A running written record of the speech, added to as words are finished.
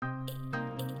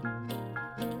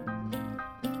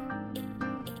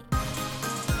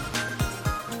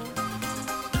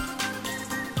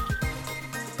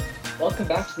Welcome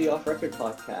back to the Off Record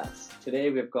podcast.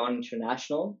 Today we've gone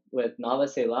international with Nava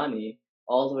Ceylani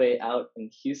all the way out in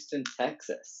Houston,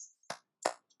 Texas.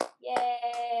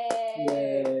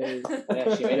 Yay!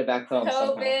 Yeah, she made it back home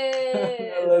somehow.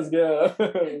 COVID! Let's go.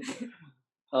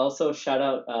 Also, shout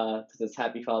out because it's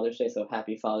Happy Father's Day, so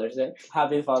Happy Father's Day.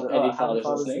 Happy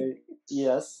Father's Day. Day.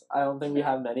 Yes, I don't think we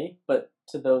have many, but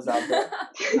to those out there,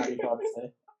 Happy Father's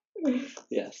Day.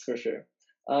 Yes, for sure.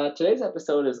 Today's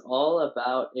episode is all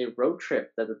about a road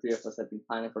trip that the three of us have been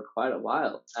planning for quite a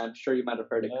while. I'm sure you might have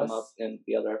heard it come up in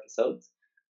the other episodes.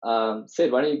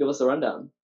 Sid, why don't you give us a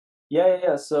rundown?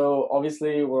 Yeah. So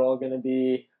obviously we're all going to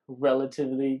be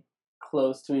relatively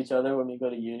close to each other when we go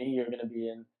to uni. You're going to be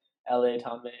in LA,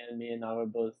 Tom, and me and Nav are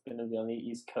both going to be on the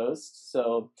East Coast.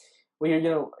 So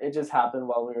it just happened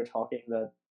while we were talking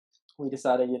that we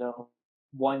decided,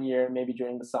 1 year, maybe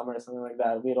during the summer or something like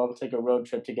that, we'd all take a road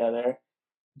trip together,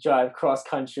 drive cross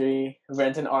country,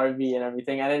 rent an RV and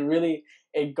everything. And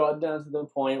it got down to the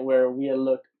point where we had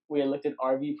looked at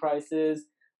RV prices,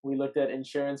 we looked at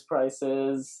insurance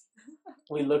prices,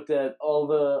 we looked at all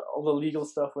the legal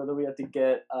stuff, whether we had to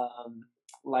get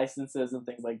licenses and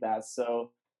things like that.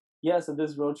 So so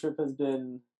this road trip has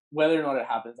been, whether or not it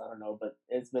happens, I don't know, but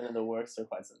it's been in the works for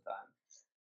quite some time.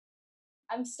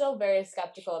 I'm still very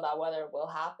skeptical about whether it will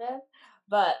happen,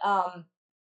 but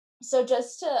so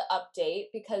just to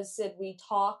update, because Sid, me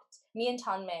and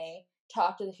Tanmay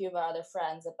talked with a few of our other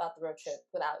friends about the road trip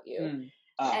without you.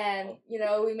 And,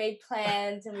 we made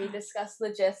plans and we discussed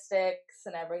logistics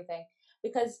and everything.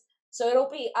 So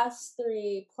it'll be us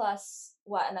three plus,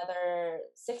 another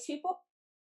 6 people?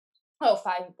 Oh,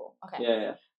 5 people. Okay.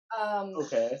 Yeah.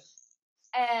 Okay.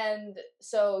 And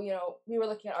so, we were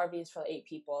looking at RVs for 8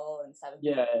 people and 7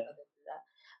 people. Yeah.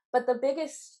 But the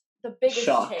biggest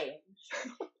Shock. change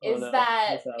is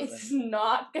that it's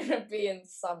not going to be in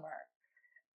summer.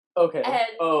 Okay.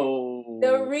 And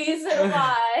the reason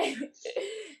why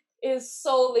is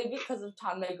solely because of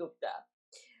Tanmay Gupta.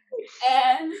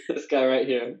 And this guy right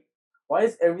here. Why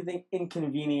is everything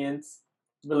inconvenient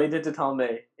related to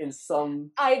Tanmay in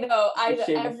some I know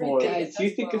shape or form? Guys,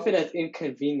 you think of it as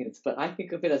inconvenience, but I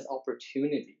think of it as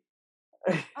opportunity.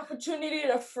 Opportunity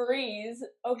to freeze,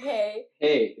 okay?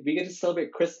 Hey, we get to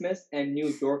celebrate Christmas and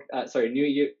New Year.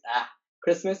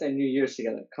 Christmas and New Year's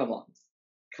together. Come on.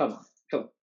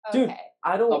 Dude, okay.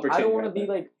 I don't want to be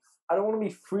I don't want to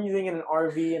be freezing in an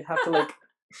RV and have to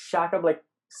shack up like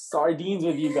sardines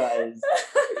with you guys.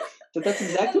 But that's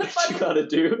exactly what you gotta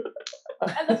do.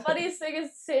 And the funniest thing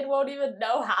is Sid won't even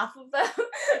know half of them.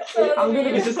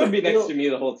 He's just gonna be next to me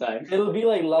the whole time. It'll be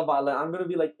like Love Island. I'm gonna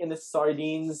be in the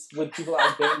sardines with people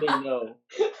I barely know.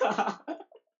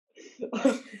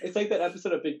 It's like that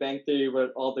episode of Big Bang Theory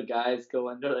where all the guys go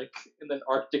under in an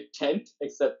Arctic tent,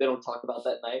 except they don't talk about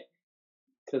that night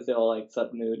because they're all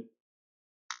subnude.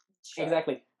 Sure.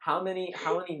 Exactly. How many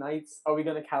nights are we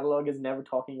gonna catalog as never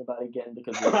talking about again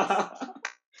because of this?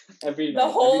 Every the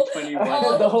whole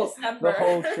 21. The whole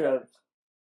trip.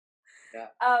 Yeah.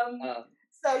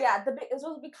 So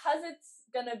because it's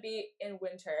gonna be in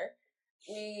winter,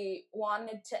 we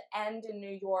wanted to end in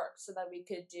New York so that we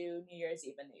could do New Year's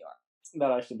Eve in New York.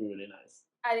 That actually be really nice.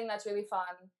 I think that's really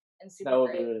fun and super great. That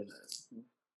would great. be really nice.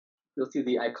 You'll see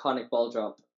the iconic ball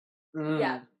drop.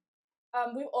 Yeah.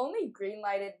 We've only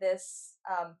greenlighted this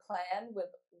plan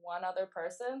with one other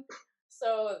person,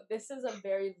 so this is a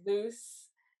very loose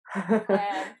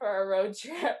plan for a road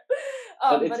trip.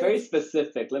 But it's very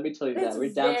specific. Let me tell you that.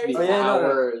 We're down to the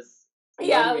hours.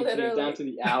 Yeah, literally. Down to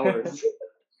the hours.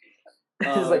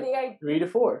 It's 3 to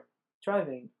 4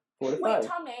 driving. 4 to 5. Wait,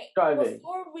 Tommy. Driving.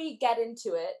 Before we get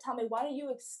into it, Tommy, why don't you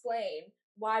explain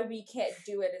why we can't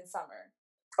do it in summer?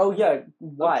 Oh yeah,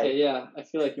 why? Okay, yeah. I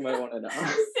feel like you might want to know.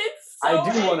 I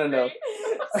do want to know.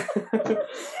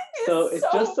 So it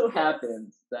just so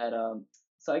happens that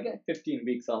so I get 15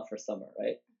 weeks off for summer,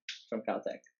 right, from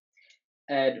Caltech,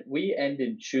 and we end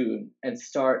in June and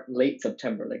start late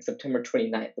September, like September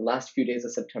 29th. The last few days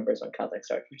of September is when Caltech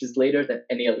starts, which is later than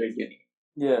any other uni.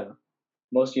 Yeah.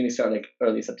 Most unis start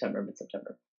early September,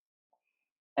 mid-September.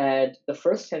 And the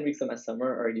first 10 weeks of my summer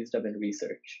are used up in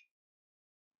research.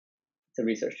 It's a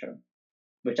research term,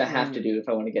 which I have to do if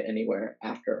I want to get anywhere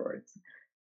afterwards.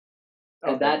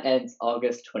 And that ends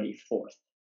August 24th.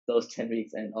 Those 10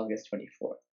 weeks end August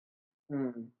 24th.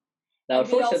 Now,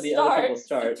 unfortunately, other people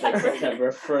start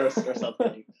September 1st or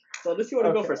something. So unless you want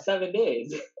to go for 7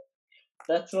 days,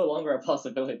 that's no longer a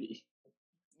possibility.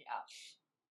 Yeah.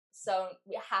 So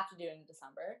we have to do it in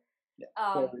December. Yeah.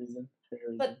 Fair reason.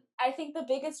 But I think the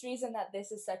biggest reason that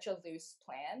this is such a loose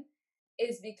plan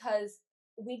is because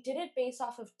we did it based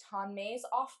off of Tanmay's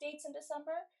off dates in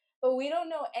December, but we don't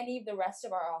know any of the rest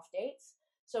of our off dates.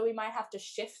 So we might have to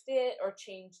shift it or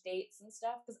change dates and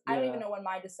stuff because I don't even know when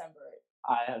my December is.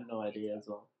 I have no idea as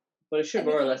well. But it should And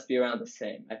we more or can- less be around the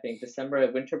same. I think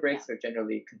December winter breaks are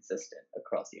generally consistent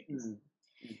across unis.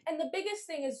 And the biggest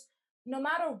thing is, no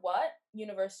matter what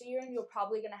university you're in, you're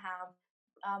probably gonna have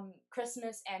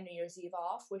Christmas and New Year's Eve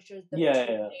off, which are the two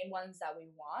main ones that we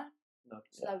want,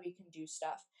 so that we can do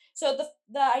stuff. So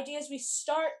the idea is we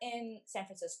start in San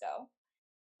Francisco.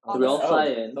 So we all fly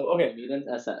in. Okay, meet in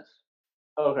SF.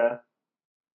 Okay.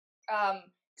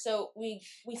 So we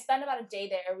spend about a day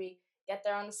there. We get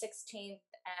there on the 16th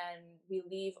and we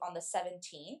leave on the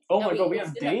 17th. Oh my god, we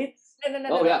have dates?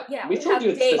 No. Oh yeah, we told you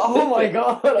it's dates. Oh my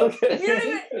god, okay.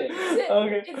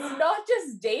 Okay. It's not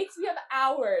just dates, we have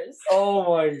hours.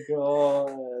 Oh my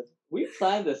god. We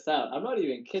planned this out. I'm not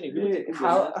even kidding. We looked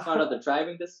at found out the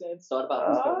driving distance, thought about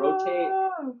who's gonna rotate.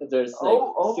 If there's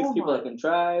like 6 people that can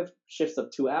drive, shifts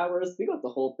of 2 hours. We got the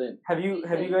whole thing. Have you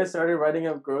guys started writing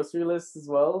up grocery lists as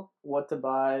well? What to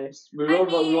buy? We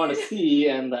wrote what we want to see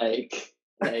and like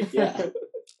yeah.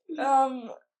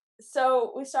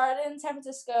 So we started in San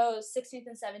Francisco, 16th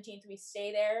and 17th. We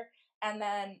stay there, and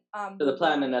then So the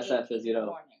plan in SF is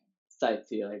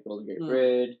sightsee like Golden Gate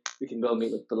Bridge. We can go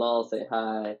meet with Bilal, say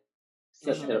hi,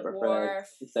 hit up our friends,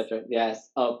 etc.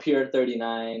 Yes. Oh, Pier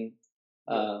 39.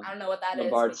 I don't know what that is.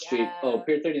 Lombard Street. Yeah. Oh,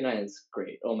 Pier 39 is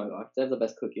great. Oh my gosh, they have the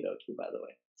best cookie dough too, by the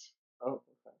way. Oh,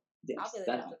 okay. Yes, I'll be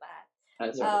looking after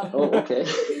that. Oh, okay.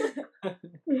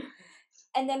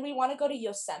 And then we want to go to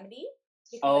Yosemite.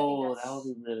 Oh, that would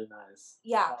be really nice.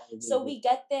 Yeah. So we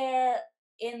get there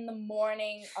in the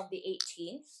morning of the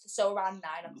 18th, so around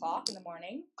 9 o'clock in the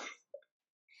morning.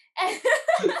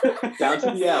 Down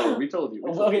to the hour. We told you.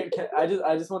 Okay,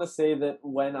 I just want to say that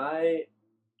when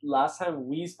last time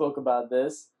we spoke about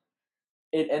this,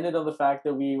 it ended on the fact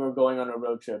that we were going on a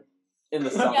road trip in the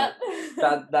summer.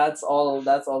 Yep. That's all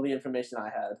the information I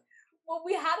had. Well,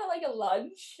 we had a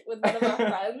lunch with one of our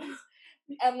friends,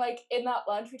 and in that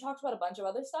lunch we talked about a bunch of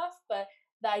other stuff, but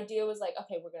the idea was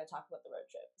okay, we're gonna talk about the road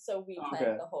trip. So we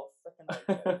planned the whole freaking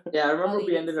road trip. Yeah, I remember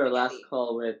we ended our last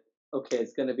call with, okay,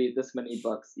 it's gonna be this many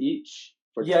bucks each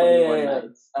for 21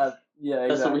 nights. Yeah,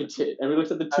 that's what we did, and we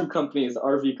looked at the two companies,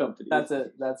 RV companies. That's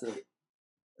it.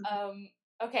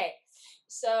 Okay,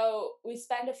 so we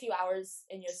spend a few hours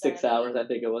in Yosemite. 6 hours, I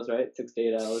think it was, right? 6 to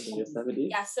 8 hours in Yosemite.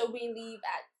 Yeah, so we leave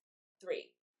at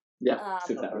 3. Yeah,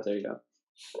 6 hours. There you go.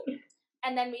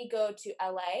 And then we go to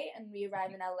LA, and we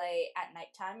arrive in LA at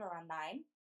nighttime around 9.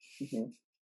 Mm-hmm.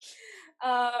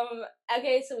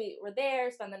 Okay, so we're there,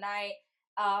 spend the night,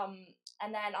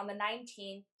 and then on the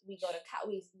 19th we go to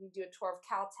we do a tour of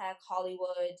Caltech,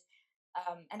 Hollywood,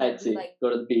 and then we go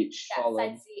to the beach. Yeah,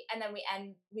 sightsee, and then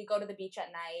we go to the beach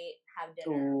at night, have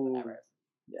dinner, whatever.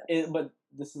 Yeah, but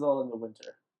this is all in the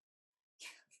winter.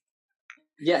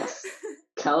 Yes.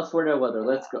 California weather,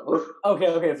 let's go.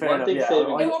 Okay, fair enough. Yeah. It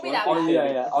won't be that bad.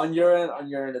 Yeah. On your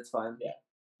end, it's fine. Yeah.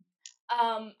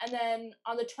 And then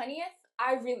on the 20th,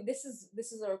 this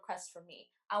is a request from me.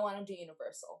 I want to do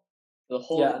Universal. The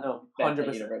whole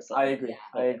 100%. Universal. I agree.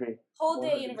 Yeah. I agree. Whole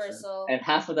day 100%. Universal. And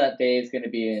half of that day is going to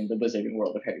be in the Wizarding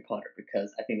World of Harry Potter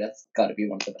because I think that's got to be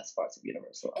one of the best parts of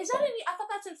Universal. Is that in? I thought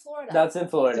that's in Florida. That's in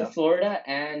Florida. It's in Florida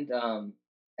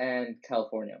and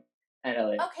California. And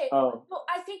LA. Okay, well,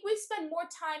 I think we spend more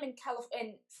time in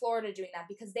Florida doing that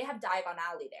because they have Diagon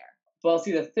Alley there. Well,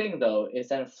 see, the thing, though, is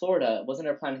that in Florida, wasn't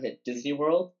our plan to hit Disney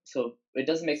World? So it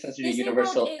doesn't make sense to do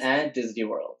Universal and Disney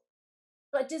World.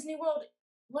 But Disney World,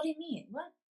 what do you mean?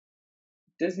 What?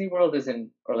 Disney World is in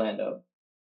Orlando.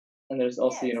 And there's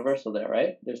also Universal there,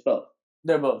 right? There's both.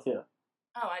 They're both, yeah.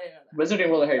 Oh, I didn't know that. Wizarding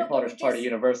World of Harry Potter is part of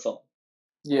Universal.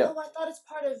 Yeah. Oh, I thought it's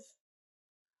part of...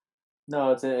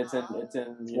 No, it's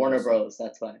in Warner Bros.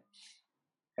 That's why.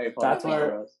 Harry Potter. That's Warner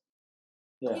Bros.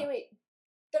 Yeah. Okay, wait.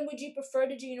 Then would you prefer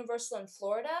to do Universal in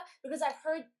Florida? Because I've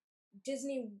heard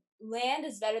Disneyland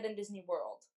is better than Disney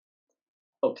World.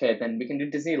 Okay, then we can do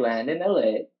Disneyland in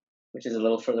LA, which is a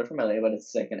little further from LA, but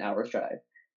it's an hour's drive.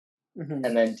 Mm-hmm.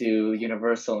 And then do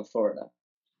Universal in Florida.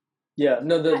 Yeah,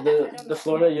 no, the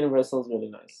Florida Universal is really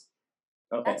nice.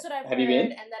 Okay. That's what I've heard. Have you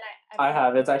been? And then I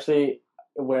have. It's actually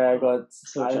where I got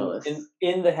jealous.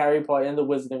 In the Harry Potter, in the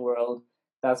Wizarding World.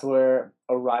 That's where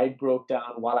a ride broke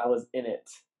down while I was in it.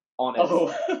 On it.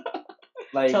 Oh.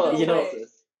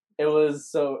 it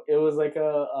was like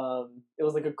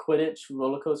a Quidditch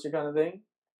roller coaster kind of thing.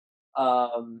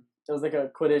 It was like a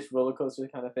Quidditch roller coaster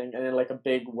kind of thing, and then a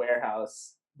big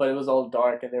warehouse, but it was all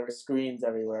dark and there were screens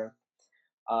everywhere.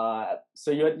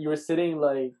 So you were sitting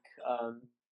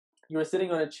you were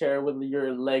sitting on a chair with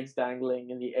your legs dangling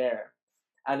in the air,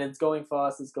 and it's going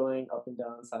fast. It's going up and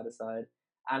down, side to side,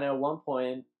 And at one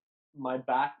point, my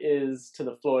back is to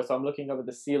the floor, so I'm looking up at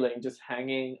the ceiling, just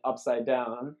hanging upside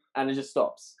down, and it just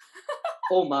stops.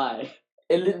 Oh my.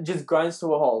 It just grinds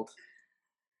to a halt.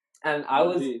 And I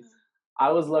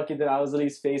was lucky that I was at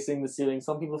least facing the ceiling.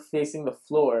 Some people facing the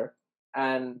floor,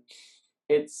 and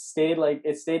it stayed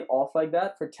off like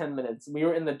that for 10 minutes. We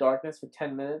were in the darkness for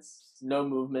 10 minutes, no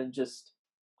movement, just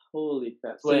holy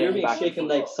crap. So you're being shaken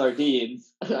like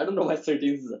sardines. I don't know why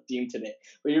sardines is a theme today,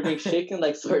 but you're being shaken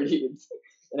like sardines.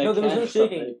 No, there was no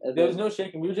shaking. There was no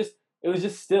shaking. It was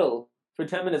just still for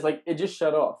 10 minutes. Like, it just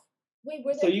shut off. Wait,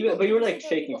 were there So people, but you were like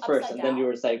shaking first, and then you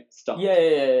were like stopped. Yeah.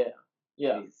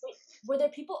 Wait, were there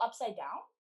people upside down?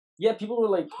 Yeah, people were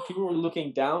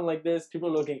looking down like this. People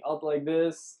were looking up like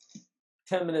this.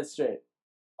 10 minutes straight.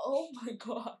 Oh my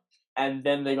god. And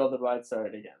then they got the ride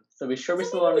started again. So we still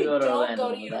want to go to Orlando.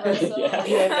 Go to Universal.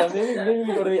 yeah. Maybe we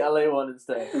go to the LA one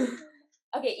instead.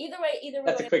 Okay, either way.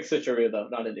 That's a quick switcheroo though,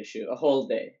 not an issue. A whole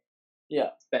day. Yeah.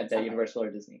 Spent at Universal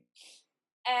or Disney.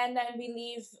 And then we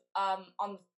leave on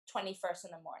the 21st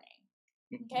in the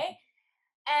morning. Okay?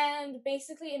 And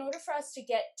basically, in order for us to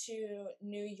get to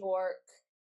New York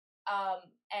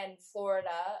and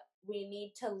Florida, we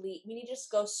need to leave. We need to just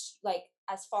go like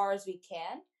as far as we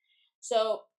can.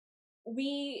 So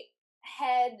we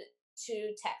head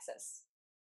to Texas.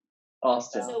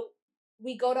 Austin. So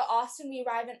we go to Austin.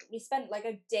 We spend like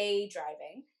a day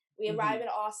driving. We arrive in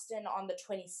Austin on the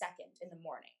 22nd in the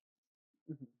morning.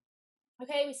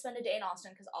 Okay, we spend a day in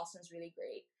Austin because Austin's really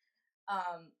great.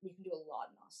 We can do a lot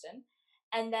in Austin.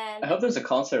 And then I hope there's a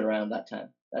concert around that time.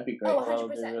 That'd be great. Oh,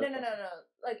 100%. No.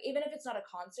 Like, even if it's not a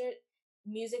concert,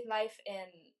 music life in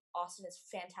Austin is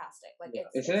fantastic. Like,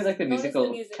 isn't it like the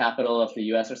musical capital of the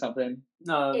U.S. or something?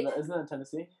 No, isn't that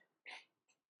Tennessee?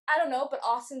 I don't know, but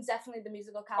Austin's definitely the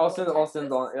musical capital. Austin's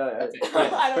on. Yeah.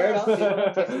 I don't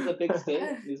know. Texas is a big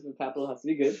state. Musical capital has to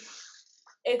be good.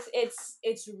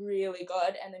 It's really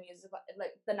good, and the music,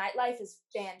 like the nightlife is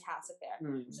fantastic there.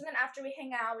 So then after we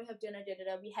hang out, we have dinner,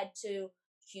 we head to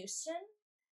Houston,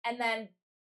 and then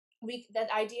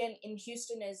the idea in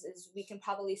Houston is we can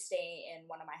probably stay in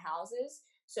one of my houses,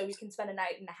 so we can spend a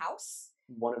night in the house.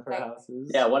 One of her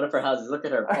houses. Yeah, one of her houses. Look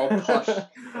at her, all posh.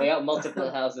 They got multiple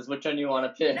houses. Which one do you want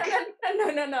to pick? No.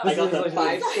 I got the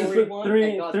 5-story one.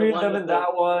 Three of them in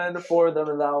that one. 4 of them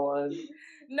in that one.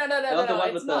 No. The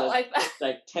one with not the like that.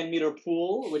 like 10-meter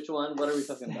pool. Which one? What are we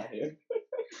talking about here?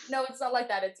 No, it's not like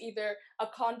that. It's either a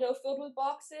condo filled with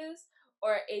boxes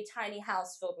or a tiny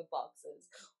house filled with boxes.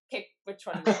 Pick which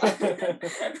one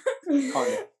you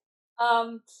want.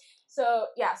 Condo. So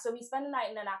we spend the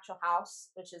night in an actual house,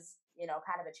 which is,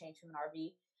 kind of a change from an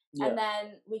RV. Yeah. And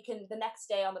then we can, the next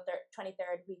day on the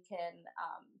 23rd, we can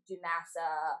do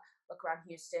NASA, look around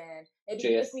Houston. Maybe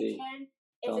JSC. if we can,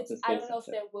 I don't know if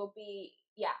there will be,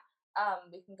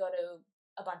 we can go to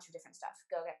a bunch of different stuff,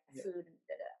 go get food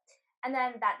and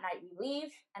then that night we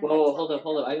leave. And whoa, hold up.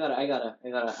 I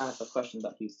gotta ask a question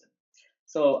about Houston.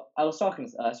 So I was talking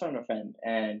to a friend,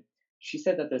 and she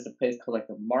said that there's a place called like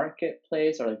the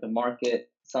Marketplace or like the Market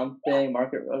something,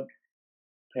 Market Road.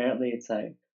 Apparently, it's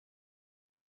like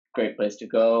great place to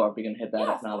go. Are we gonna hit that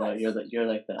up now? You're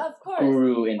like the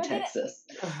guru in Texas.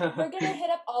 We're gonna hit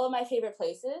up all of my favorite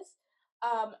places,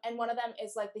 and one of them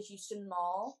is like the Houston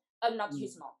Mall. Not the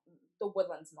Houston Mall, the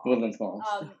Woodlands Mall. Woodlands Mall.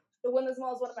 The Woodlands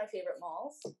Mall is one of my favorite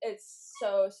malls. It's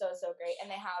so great,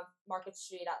 and they have Market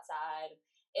Street outside.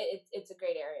 It's a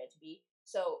great area to be.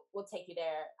 So we'll take you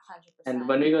there, 100%. And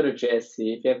when we go to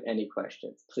JSC, if you have any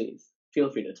questions, please feel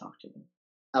free to talk to me.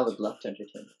 I would love to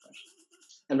entertain the questions.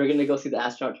 And we're gonna go see the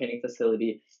astronaut training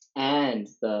facility and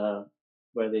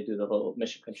where they do the whole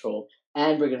mission control,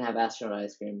 and we're gonna have astronaut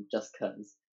ice cream just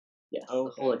cause. Yes,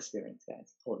 the whole experience,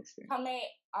 guys. Whole experience.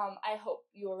 I hope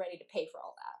you were ready to pay for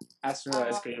all that. Astronaut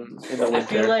ice cream in the winter. I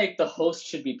feel like the host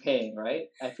should be paying, right?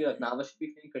 I feel like Nava should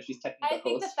be paying because she's technically the host. I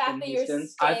think the fact that you're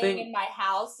staying in my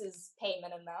house is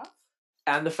payment enough.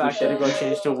 And the fact that it got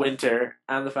changed to winter.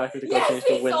 Oh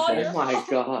my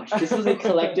gosh. This was a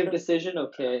collective decision,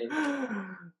 okay.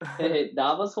 Hey,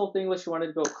 Nava's whole thing was she wanted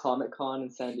to go Comic-Con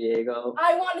in San Diego.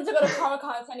 I wanted to go to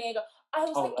Comic-Con in San Diego. I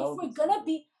was like, if we're gonna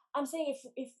be... I'm saying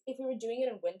if we were doing it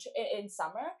in winter, in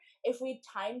summer, if we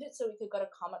timed it so we could go to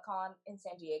Comic-Con in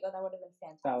San Diego, that would have been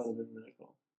fantastic. That would have been really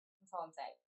cool. That's all I'm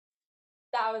saying.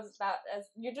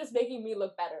 You're just making me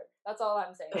look better. That's all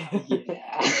I'm saying.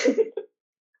 Yeah.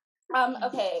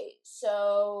 Okay,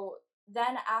 so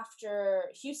then after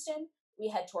Houston, we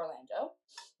head to Orlando.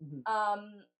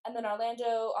 And then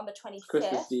Orlando on the 25th.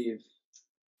 Christmas Eve.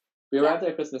 We arrived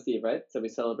there Christmas Eve, right? So we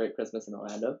celebrate Christmas in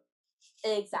Orlando.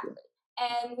 Exactly.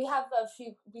 And we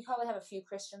probably have a few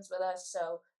Christians with us,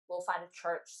 so we'll find a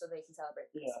church so they can celebrate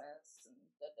Yeah. Christmas.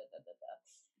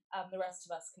 And the rest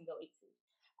of us can go eat food.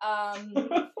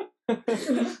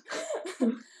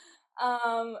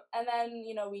 And then,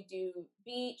 we do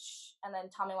beach, and then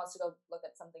Tommy wants to go look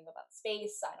at something about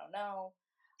space. I don't know.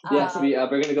 Yeah, so we're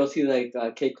gonna go see like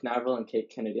Cape Canaveral and Cape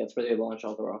Kennedy. That's where they launch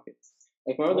all the rockets.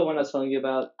 Like, remember the one I was telling you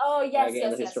about? Oh, yes, Again,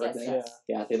 yes, the yes, historic yes, thing? yes.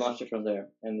 Yeah, they launched it from there,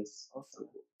 and it's Awesome.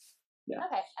 yeah.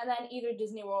 Okay, and then either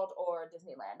Disney World or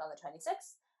Disneyland on the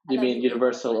 26th. You mean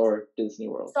Universal or Disney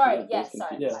World? Sorry, yes,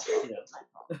 sorry. Yeah, My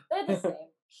fault. They're the same.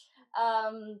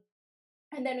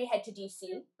 And then we head to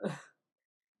DC.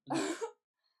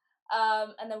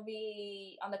 And then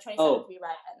on the 27th, we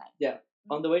ride at night. Yeah.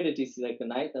 On the way to DC, like the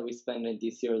night that we spend in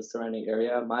DC or the surrounding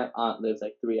area, my aunt lives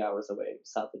like 3 hours away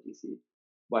south of DC.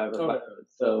 Whatever. Okay.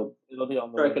 So it'll be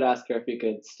on the I way. could ask her if we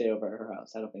could stay over at her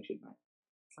house. I don't think she'd mind.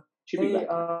 She'd be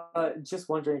back. Just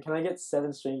wondering, can I get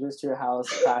 7 strangers to your house,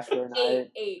 crash for a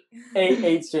night?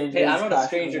 Eight strangers. Hey, I'm not a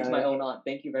stranger to my own aunt.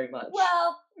 Thank you very much.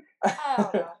 Well, I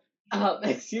don't know.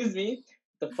 Excuse me.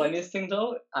 The funniest thing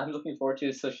though, I'm looking forward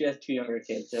to. So she has 2 younger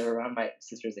kids. They're around my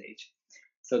sister's age.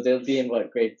 So they'll be in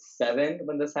grade 7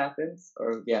 when this happens,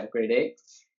 or grade 8.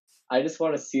 I just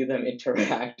want to see them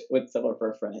interact with some of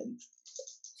her friends.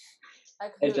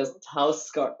 Like and just how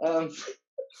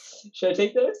should I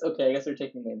take this? Okay, I guess we're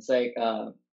taking names. Like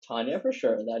Tanya for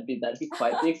sure. That'd be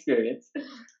quite the experience.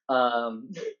 Tara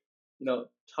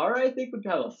I think would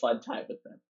have a fun time with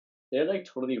them. They're like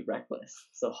totally reckless,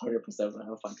 so 100% would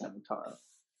have a fun time with Tara.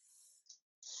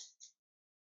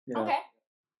 Yeah. Okay.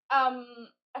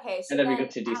 Okay. So and then we go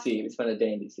to DC. We spend a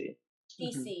day in DC.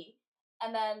 DC,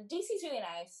 and then DC's really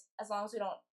nice as long as we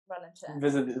don't run into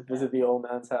visit the old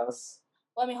man's house.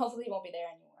 Well, I mean, hopefully he won't be there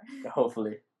anymore.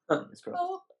 Hopefully.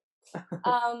 Hope.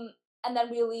 And then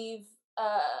we leave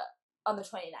on the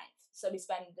 29th. So we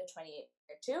spend the 28th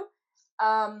there too.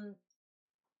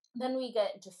 Then we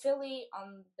get into Philly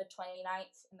on the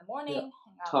 29th in the morning. Yeah.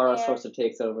 Hang out Tara there. sort of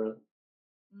takes over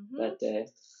that day.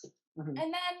 And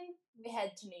then we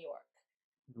head to New York.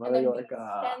 New York.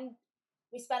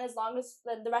 We spend as long as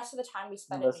the rest of the time we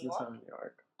spend in New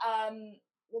York.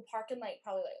 We'll park in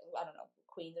probably I don't know,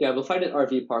 Queens. Yeah, we'll find an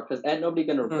RV park because nobody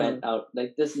gonna rent out.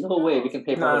 Like, there's no way we can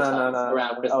pay for hotels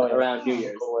around Christmas, around New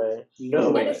Year's.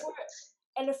 No way.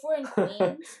 And if we're in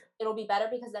Queens, it'll be better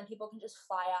because then people can just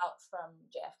fly out from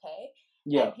JFK.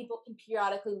 Yeah. And people can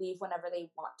periodically leave whenever they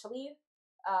want to leave.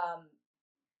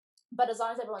 But as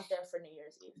long as everyone's there for New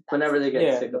Year's Eve. Whenever they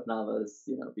get sick of Nava's,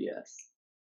 BS.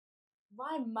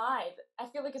 Why mine? I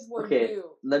feel like it's more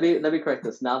you. Let me correct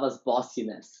this. Nava's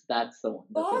bossiness. That's the one.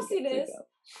 Bossiness?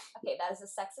 Okay, that is a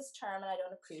sexist term and I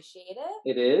don't appreciate it.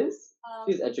 It is?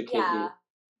 Please educate me.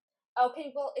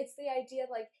 Okay, well, it's the idea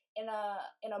in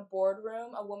a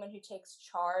boardroom, a woman who takes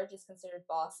charge is considered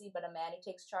bossy, but a man who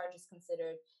takes charge is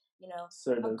considered,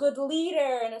 a good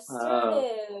leader and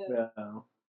assertive. Yeah.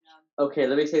 Okay,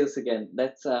 let me say this again.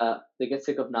 They get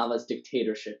sick of Nava's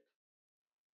dictatorship.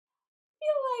 I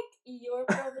feel like you're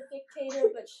more of a dictator,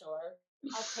 but sure,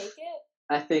 I'll take it.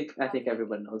 I think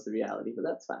everyone knows the reality, but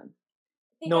that's fine.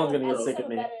 No one's gonna get sick of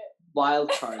me.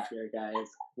 Wild card here,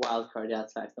 guys. Wild card. Yeah,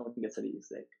 that's facts. No one can get sick of you,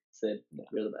 Sid.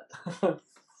 You're the best.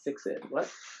 Sick Sid. What?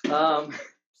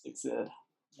 Sick Sid.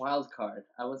 Wild card.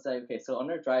 I was like, okay, so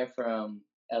on our drive from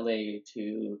LA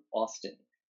to Austin,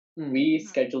 we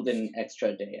scheduled an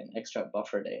extra day, an extra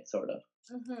buffer day, sort of.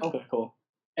 Okay, cool.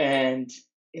 And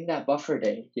in that buffer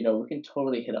day, we can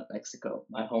totally hit up Mexico,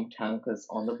 my hometown, because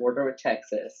on the border with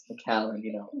Texas, McAllen,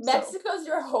 Mexico's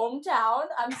your hometown?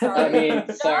 I'm sorry. I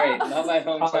mean, sorry, not my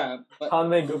hometown.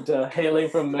 Hanme Gupta, hailing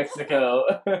from Mexico.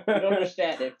 You don't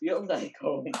understand. It feels like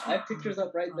home. I have pictures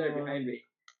up right there behind me.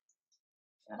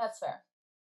 Yeah. That's fair.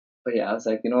 But yeah, I was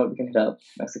like, you know what, we can hit up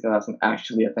Mexico, have some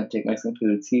actually authentic Mexican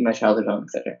food, see my childhood home,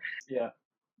 etc. Yeah.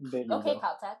 Okay,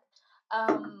 Caltech.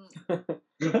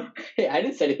 Hey, I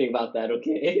didn't say anything about that,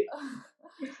 okay?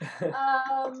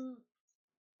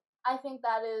 I think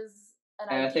that is an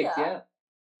idea. And I think,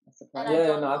 that's the plan. And I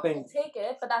don't know if we'll take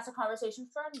it, but that's a conversation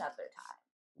for another time.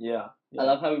 Yeah. I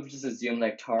love how we've just assumed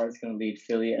Tara's gonna lead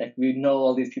Philly. We know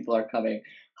all these people are coming.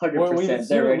 100%,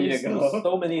 they're ready to go.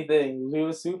 So many things. We've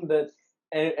assumed that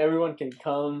everyone can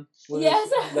come. We've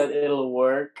assumed that it'll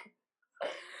work.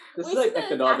 This is like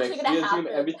economics. We assume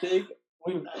everything.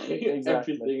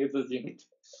 Exactly. Everything is assumed.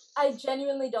 I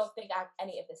genuinely don't think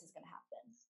any of this is going to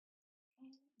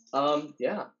happen.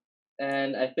 Yeah.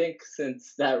 And I think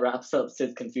since that wraps up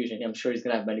Sid's confusion, I'm sure he's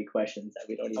going to have many questions that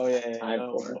we don't even have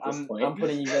time for at this point. I'm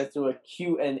putting you guys through a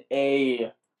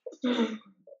Q&A.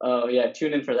 Oh, yeah.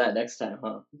 Tune in for that next time,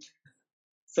 huh?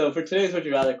 So for today's Would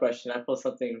You Rather question, I pulled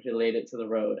something related to the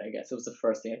road, I guess. It was the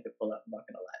first thing I could pull up, I'm not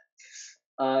going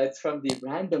to lie. It's from the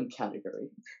random category.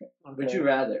 Okay. Would you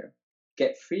rather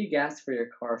get free gas for your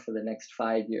car for the next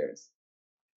 5 years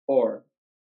or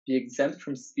be exempt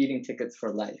from speeding tickets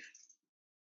for life?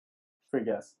 Free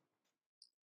gas.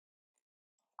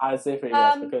 I'd say free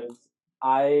gas because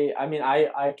I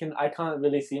can't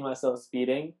really see myself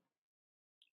speeding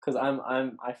because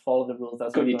I follow the rules.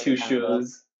 That's why I'm going to Canada.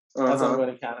 Shoes. That's why I'm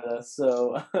going to Canada.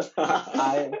 So free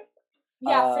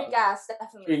gas,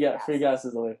 definitely. Free gas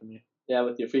is the way for me. Yeah,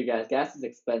 with your free gas. Gas is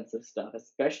expensive stuff,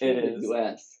 especially in the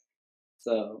US.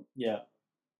 So yeah.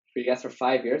 Free gas for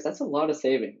 5 years, that's a lot of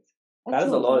savings. That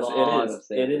is a lot of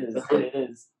savings. It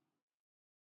is.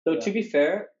 So to be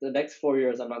fair, the next 4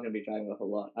 years I'm not going to be driving a whole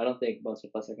lot. I don't think most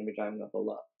of us are going to be driving a whole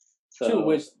lot. So, true,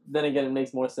 which then again it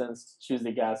makes more sense to choose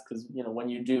the gas because when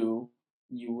you do,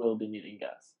 you will be needing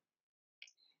gas.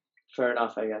 Fair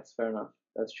enough, I guess. Fair enough.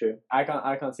 That's true. I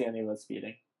can't see any of us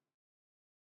speeding.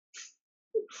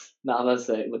 Nava's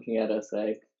looking at us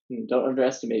like, don't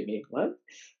underestimate me. What?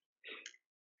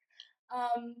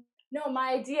 No,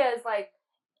 my idea is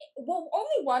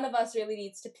only one of us really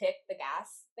needs to pick the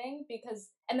gas thing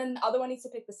and then the other one needs to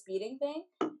pick the speeding thing,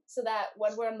 so that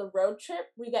when we're on the road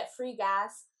trip, we get free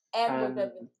gas and we're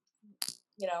good.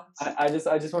 I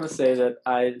just want to say that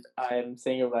I'm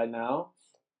saying it right now.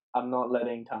 I'm not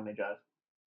letting Tommy drive.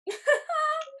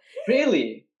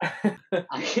 Really?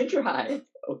 I can drive.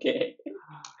 Okay.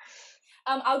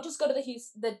 I'll just go to the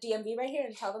DMV right here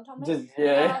and tell them, Tommy.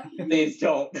 Please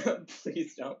don't.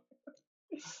 Please don't.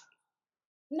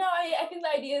 No, I think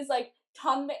the idea is a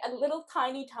little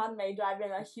tiny Tanmay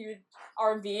driving a huge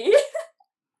RV.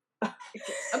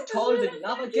 I'm taller than you.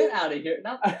 Nava, get out of here.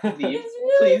 Nava, leave. It's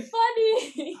really please.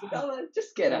 Funny. Nava,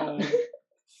 just get out.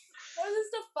 That was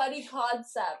just a funny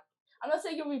concept. I'm not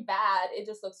saying it'll be bad. It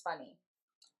just looks funny.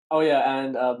 Oh yeah,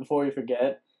 and before we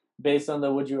forget, based on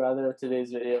the Would You Rather of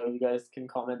today's video, you guys can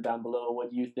comment down below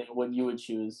what you think, what you would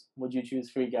choose. Would you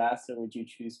choose free gas or would you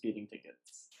choose speeding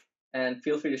tickets? And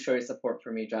feel free to show your support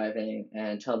for me driving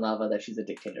and tell Nava that she's a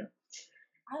dictator.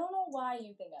 I don't know why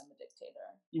you think I'm a dictator.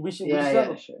 We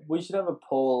should have a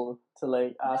poll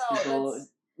to ask people.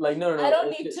 No. I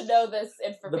don't need to know this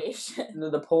information.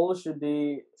 The poll should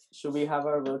be: should we have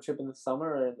our road trip in the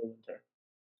summer or in the winter?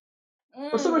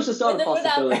 Well, summer's just not a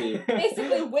possibility.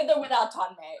 Basically, with or without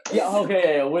Tanmay. Yeah,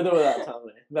 okay, yeah, with or without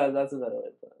Tanmay. That's another way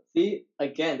to put it. See,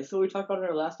 again, this is what we talked about in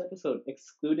our last episode,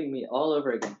 excluding me all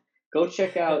over again. Go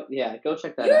check that out. You're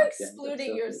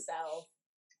excluding yourself.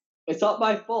 It's not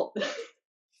my fault.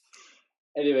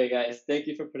 Anyway, guys, thank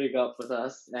you for putting up with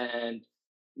us. And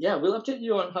yeah, we'll update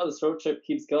you on how this road trip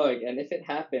keeps going. And if it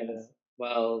happens,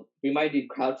 well, we might need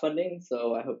crowdfunding.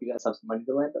 So I hope you guys have some money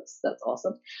to lend us. That's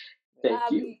awesome.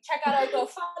 Thank you. Check out our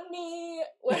GoFundMe.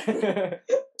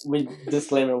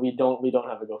 Disclaimer: we don't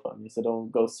have a GoFundMe, so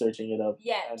don't go searching it up.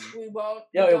 We won't.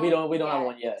 Yeah, we don't have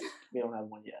one yet. We don't have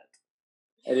one yet.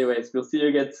 Anyways, we'll see you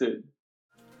again soon.